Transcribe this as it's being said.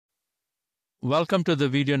Welcome to the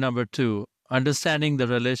video number 2, Understanding the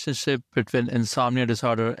Relationship Between Insomnia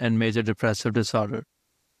Disorder and Major Depressive Disorder.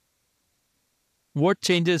 What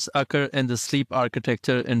changes occur in the sleep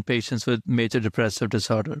architecture in patients with Major Depressive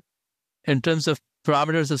Disorder? In terms of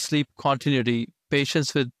parameters of sleep continuity,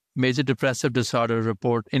 patients with Major Depressive Disorder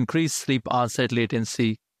report increased sleep onset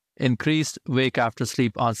latency, increased wake after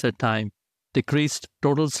sleep onset time, decreased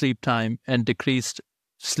total sleep time, and decreased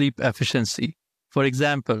sleep efficiency. For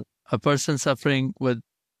example, a person suffering with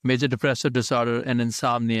Major Depressive Disorder and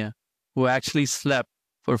insomnia who actually slept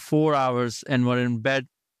for 4 hours and were in bed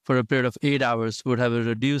for a period of 8 hours would have a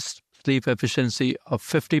reduced sleep efficiency of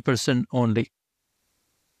 50% only.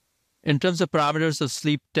 In terms of parameters of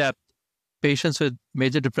sleep depth, patients with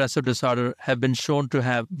Major Depressive Disorder have been shown to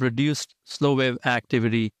have reduced slow wave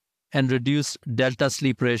activity and reduced delta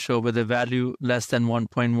sleep ratio with a value less than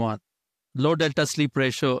 1.1. Low delta sleep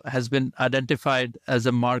ratio has been identified as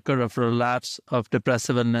a marker of relapse of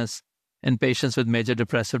depressive illness in patients with Major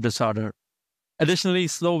Depressive Disorder. Additionally,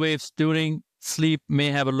 slow waves during sleep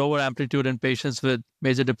may have a lower amplitude in patients with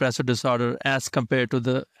Major Depressive Disorder as compared to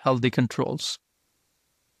the healthy controls.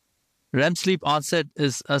 REM sleep onset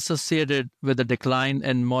is associated with a decline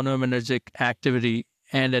in monoaminergic activity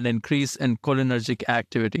and an increase in cholinergic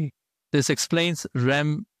activity. This explains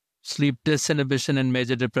REM sleep disinhibition in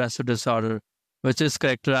Major Depressive Disorder, which is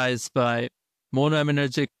characterized by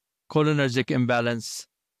monoaminergic cholinergic imbalance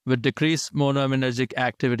with decreased monoaminergic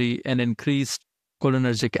activity and increased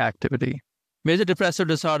cholinergic activity. Major Depressive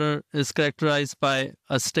Disorder is characterized by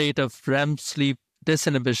a state of REM sleep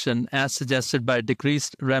disinhibition as suggested by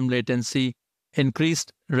decreased REM latency,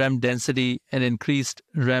 increased REM density, and increased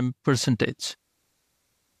REM percentage.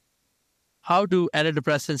 How do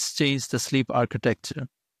antidepressants change the sleep architecture?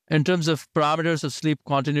 In terms of parameters of sleep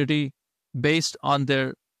continuity, based on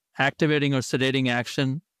their activating or sedating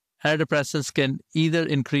action, antidepressants can either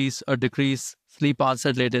increase or decrease sleep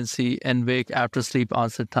onset latency and wake after sleep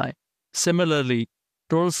onset time. Similarly,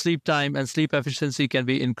 total sleep time and sleep efficiency can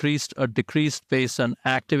be increased or decreased based on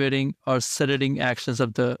activating or sedating actions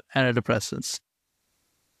of the antidepressants.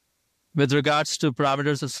 With regards to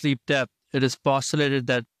parameters of sleep depth, it is postulated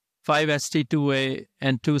that 5-HT2A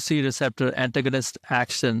and 2C receptor antagonist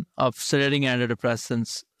action of sedating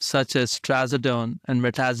antidepressants such as trazodone and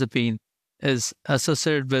mirtazapine is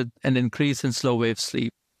associated with an increase in slow wave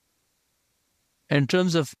sleep. In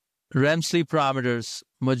terms of REM sleep parameters,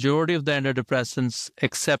 majority of the antidepressants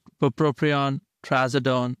except bupropion,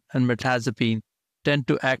 trazodone, and mirtazapine tend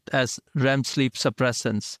to act as REM sleep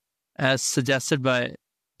suppressants, as suggested by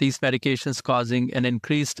these medications causing an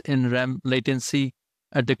increase in REM latency,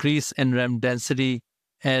 a decrease in REM density,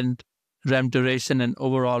 and REM duration and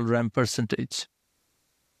overall REM percentage.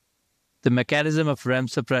 The mechanism of REM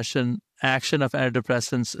suppression action of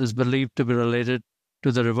antidepressants is believed to be related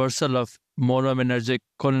to the reversal of monoaminergic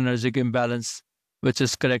cholinergic imbalance, which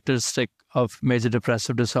is characteristic of Major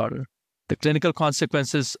Depressive Disorder. The clinical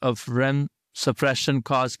consequences of REM suppression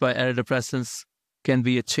caused by antidepressants can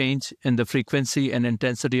be a change in the frequency and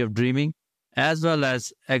intensity of dreaming, as well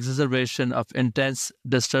as exacerbation of intense,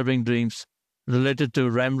 disturbing dreams related to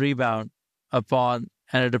REM rebound upon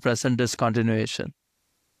antidepressant discontinuation.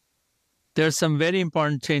 There are some very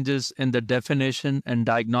important changes in the definition and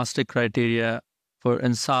diagnostic criteria for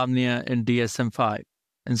insomnia in DSM-5.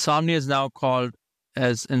 Insomnia is now called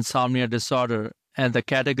as insomnia disorder, and the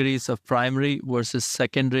categories of primary versus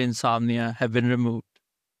secondary insomnia have been removed.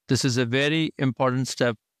 This is a very important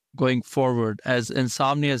step going forward, as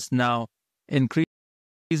insomnia is now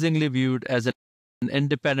increasingly viewed as an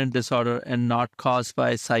independent disorder and not caused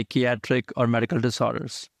by psychiatric or medical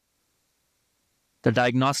disorders. The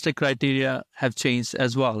diagnostic criteria have changed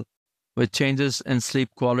as well, with changes in sleep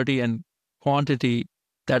quality and quantity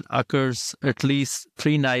that occurs at least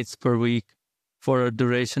 3 nights per week for a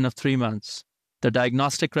duration of 3 months. The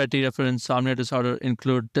diagnostic criteria for insomnia disorder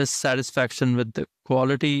include dissatisfaction with the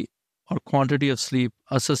quality or quantity of sleep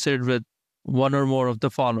associated with one or more of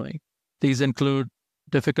the following. These include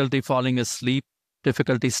difficulty falling asleep,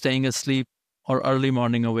 difficulty staying asleep, or early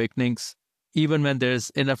morning awakenings, even when there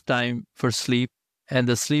is enough time for sleep, and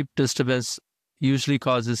the sleep disturbance usually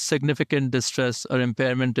causes significant distress or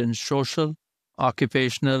impairment in social,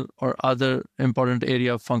 occupational, or other important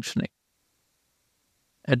area of functioning.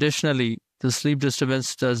 Additionally, the sleep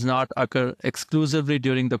disturbance does not occur exclusively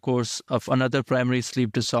during the course of another primary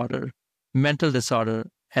sleep disorder, mental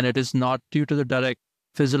disorder, and it is not due to the direct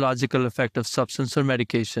physiological effect of substance or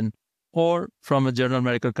medication, or from a general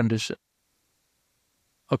medical condition.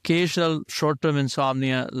 Occasional short-term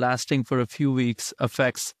insomnia lasting for a few weeks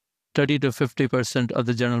affects 30 to 50% of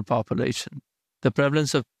the general population. The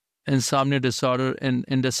prevalence of insomnia disorder in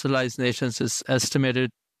industrialized nations is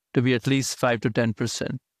estimated to be at least 5 to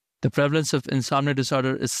 10%. The prevalence of insomnia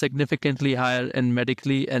disorder is significantly higher in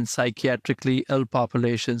medically and psychiatrically ill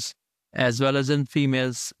populations, as well as in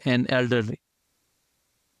females and elderly.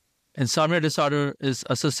 Insomnia disorder is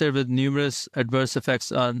associated with numerous adverse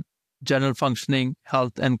effects on general functioning,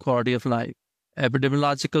 health, and quality of life.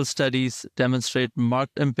 Epidemiological studies demonstrate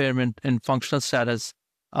marked impairment in functional status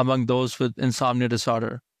among those with insomnia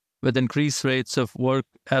disorder, with increased rates of work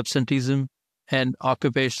absenteeism and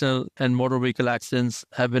occupational and motor vehicle accidents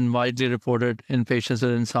have been widely reported in patients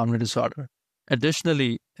with insomnia disorder.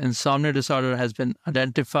 Additionally, insomnia disorder has been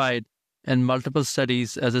identified in multiple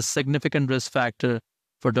studies as a significant risk factor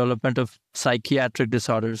for development of psychiatric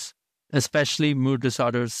disorders, especially mood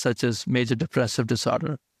disorders such as major depressive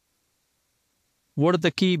disorder. What are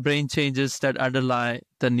the key brain changes that underlie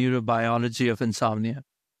the neurobiology of insomnia?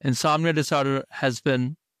 Insomnia disorder has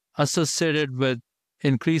been associated with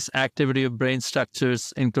increased activity of brain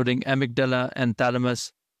structures, including amygdala and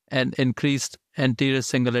thalamus, and increased anterior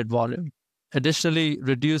cingulate volume. Additionally,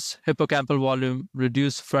 reduced hippocampal volume,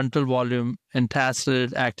 reduced frontal volume and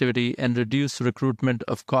task-related activity, and reduced recruitment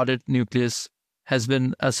of caudate nucleus has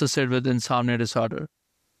been associated with insomnia disorder.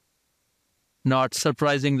 Not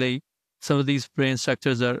surprisingly, some of these brain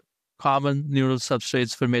structures are common neural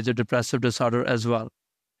substrates for major depressive disorder as well.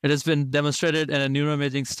 It has been demonstrated in a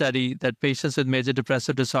neuroimaging study that patients with major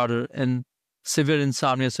depressive disorder and severe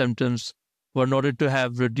insomnia symptoms were noted to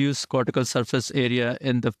have reduced cortical surface area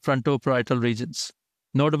in the frontoparietal regions.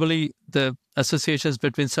 Notably, the associations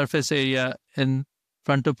between surface area in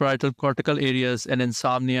frontoparietal cortical areas and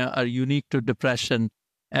insomnia are unique to depression,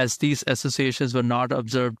 as these associations were not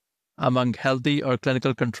observed among healthy or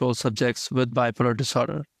clinical control subjects with bipolar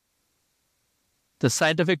disorder. The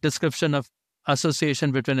scientific description of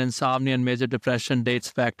association between insomnia and major depression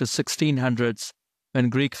dates back to 1600s, when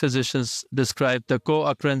Greek physicians described the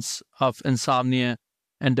co-occurrence of insomnia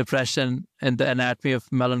and depression in the anatomy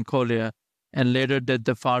of melancholia, and later did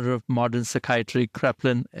the founder of modern psychiatry,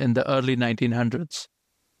 Kraepelin, in the early 1900s.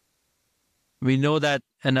 We know that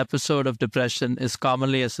an episode of depression is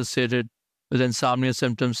commonly associated with insomnia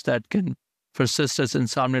symptoms that can persist as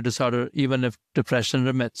insomnia disorder even if depression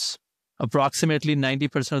remits. Approximately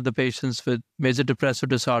 90% of the patients with major depressive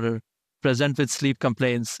disorder present with sleep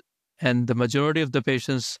complaints, and the majority of the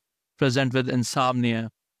patients present with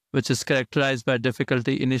insomnia, which is characterized by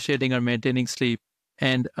difficulty initiating or maintaining sleep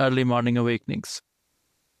and early morning awakenings.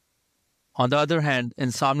 On the other hand,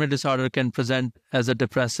 insomnia disorder can present as a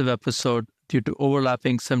depressive episode due to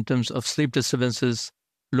overlapping symptoms of sleep disturbances,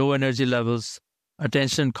 low energy levels,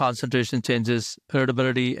 attention and concentration changes,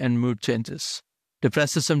 irritability, and mood changes.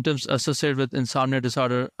 Depressive symptoms associated with insomnia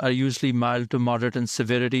disorder are usually mild to moderate in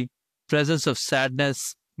severity. Presence of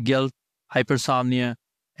sadness, guilt, hypersomnia,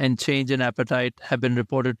 and change in appetite have been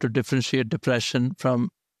reported to differentiate depression from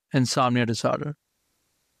insomnia disorder.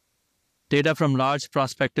 Data from large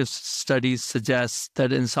prospective studies suggests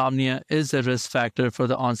that insomnia is a risk factor for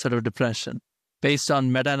the onset of depression. Based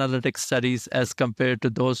on meta-analytic studies as compared to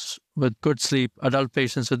those with good sleep, adult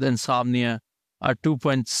patients with insomnia are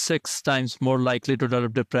 2.6 times more likely to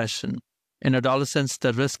develop depression. In adolescents,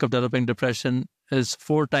 the risk of developing depression is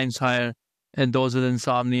 4 times higher in those with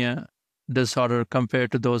insomnia disorder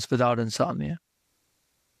compared to those without insomnia.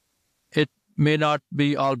 It may not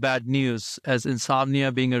be all bad news, as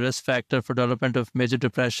insomnia being a risk factor for development of major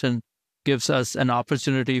depression gives us an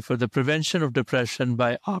opportunity for the prevention of depression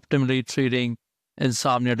by optimally treating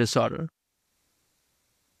insomnia disorder.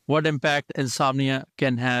 What impact insomnia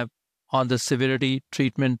can have on the severity,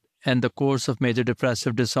 treatment, and the course of major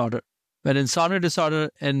depressive disorder. When insomnia disorder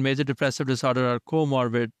and major depressive disorder are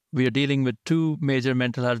comorbid, we are dealing with two major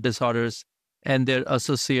mental health disorders and their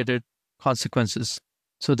associated consequences.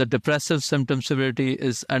 So the depressive symptom severity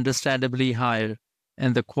is understandably higher,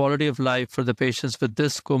 and the quality of life for the patients with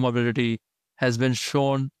this comorbidity has been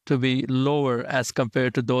shown to be lower as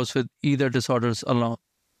compared to those with either disorders alone.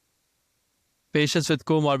 Patients with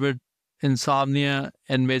comorbid insomnia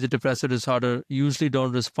and major depressive disorder usually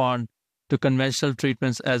don't respond to conventional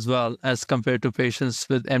treatments as well as compared to patients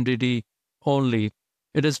with MDD only.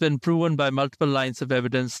 It has been proven by multiple lines of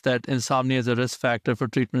evidence that insomnia is a risk factor for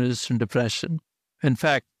treatment-resistant depression. In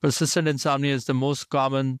fact, persistent insomnia is the most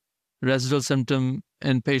common residual symptom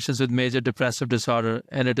in patients with major depressive disorder,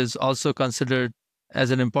 and it is also considered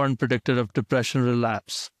as an important predictor of depression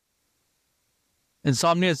relapse.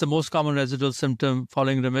 Insomnia is the most common residual symptom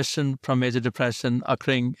following remission from major depression,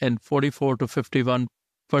 occurring in 44 to 51%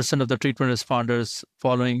 of the treatment responders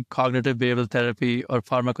following cognitive behavioral therapy or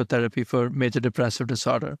pharmacotherapy for major depressive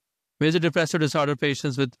disorder. Major depressive disorder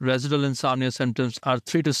patients with residual insomnia symptoms are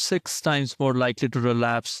 3 to 6 times more likely to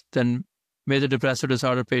relapse than major depressive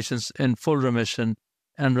disorder patients in full remission,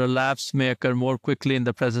 and relapse may occur more quickly in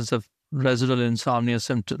the presence of residual insomnia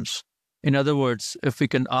symptoms. In other words, if we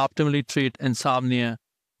can optimally treat insomnia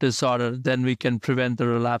disorder, then we can prevent the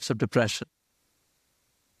relapse of depression.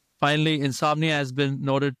 Finally, insomnia has been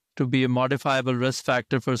noted to be a modifiable risk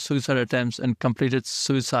factor for suicide attempts and completed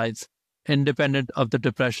suicides, independent of the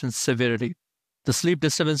depression's severity. The sleep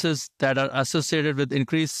disturbances that are associated with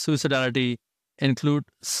increased suicidality include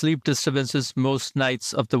sleep disturbances most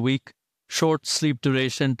nights of the week, short sleep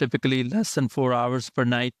duration, typically less than 4 hours per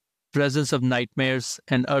night, presence of nightmares,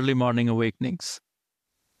 and early morning awakenings.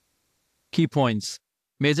 Key points.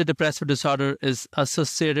 Major depressive disorder is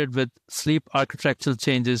associated with sleep architectural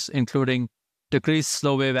changes, including decreased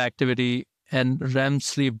slow wave activity and REM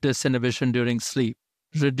sleep disinhibition during sleep.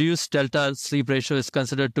 Reduced delta sleep ratio is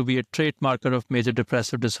considered to be a trait marker of major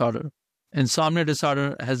depressive disorder. Insomnia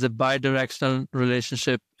disorder has a bidirectional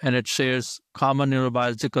relationship, and it shares common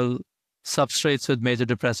neurobiological substrates with major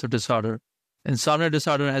depressive disorder. Insomnia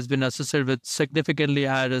disorder has been associated with significantly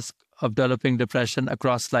higher risk of developing depression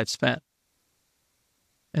across lifespan.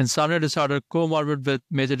 Insomnia disorder comorbid with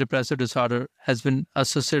major depressive disorder has been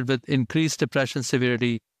associated with increased depression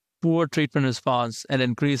severity, poor treatment response, and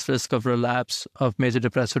increased risk of relapse of major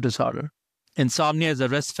depressive disorder. Insomnia is a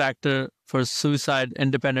risk factor for suicide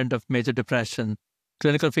independent of major depression.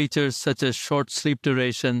 Clinical features such as short sleep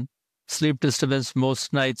duration, sleep disturbance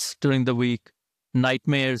most nights during the week,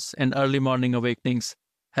 nightmares, and early morning awakenings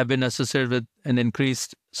have been associated with an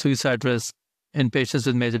increased suicide risk in patients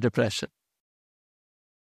with major depression.